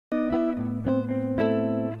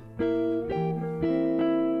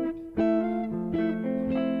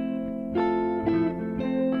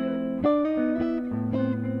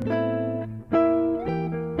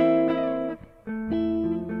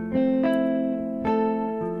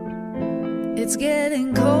It's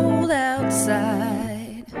getting cold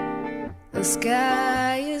outside, the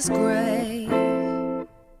sky is gray.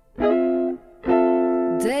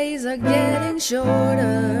 Days are getting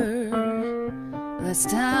shorter, less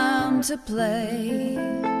time to play.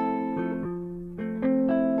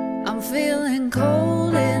 I'm feeling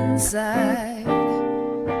cold inside,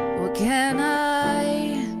 what can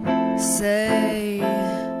I say?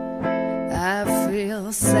 I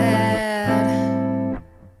feel sad.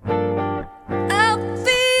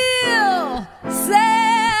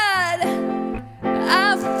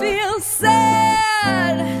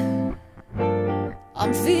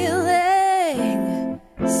 I'm feeling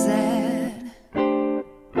sad.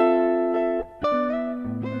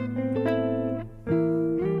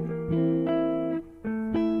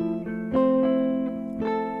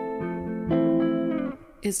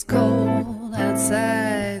 It's cold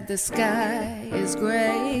outside, the sky is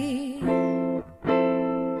gray.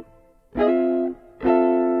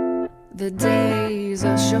 The days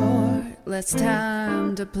are short, less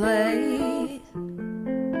time to play.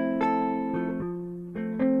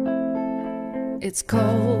 It's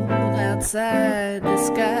cold outside, the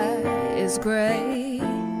sky is gray.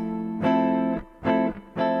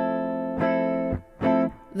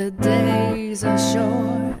 The days are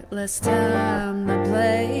short, less time to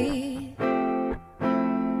play.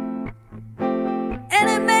 And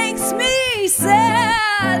it makes me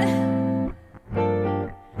sad.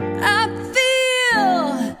 I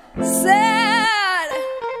feel sad.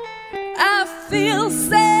 I feel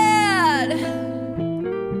sad.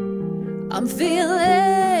 I'm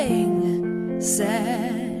feeling sad.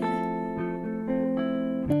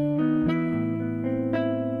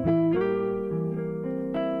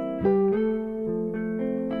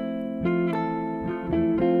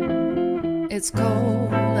 It's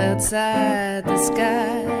cold outside, the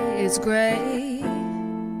sky is gray.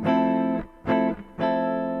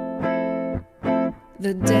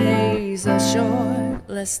 The days are short,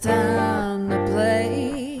 less time to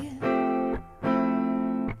play.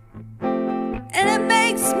 And it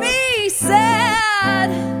makes me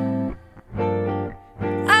sad.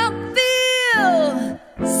 I feel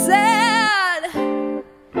sad.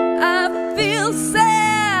 I feel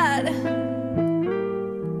sad.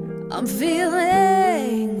 I'm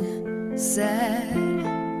feeling sad.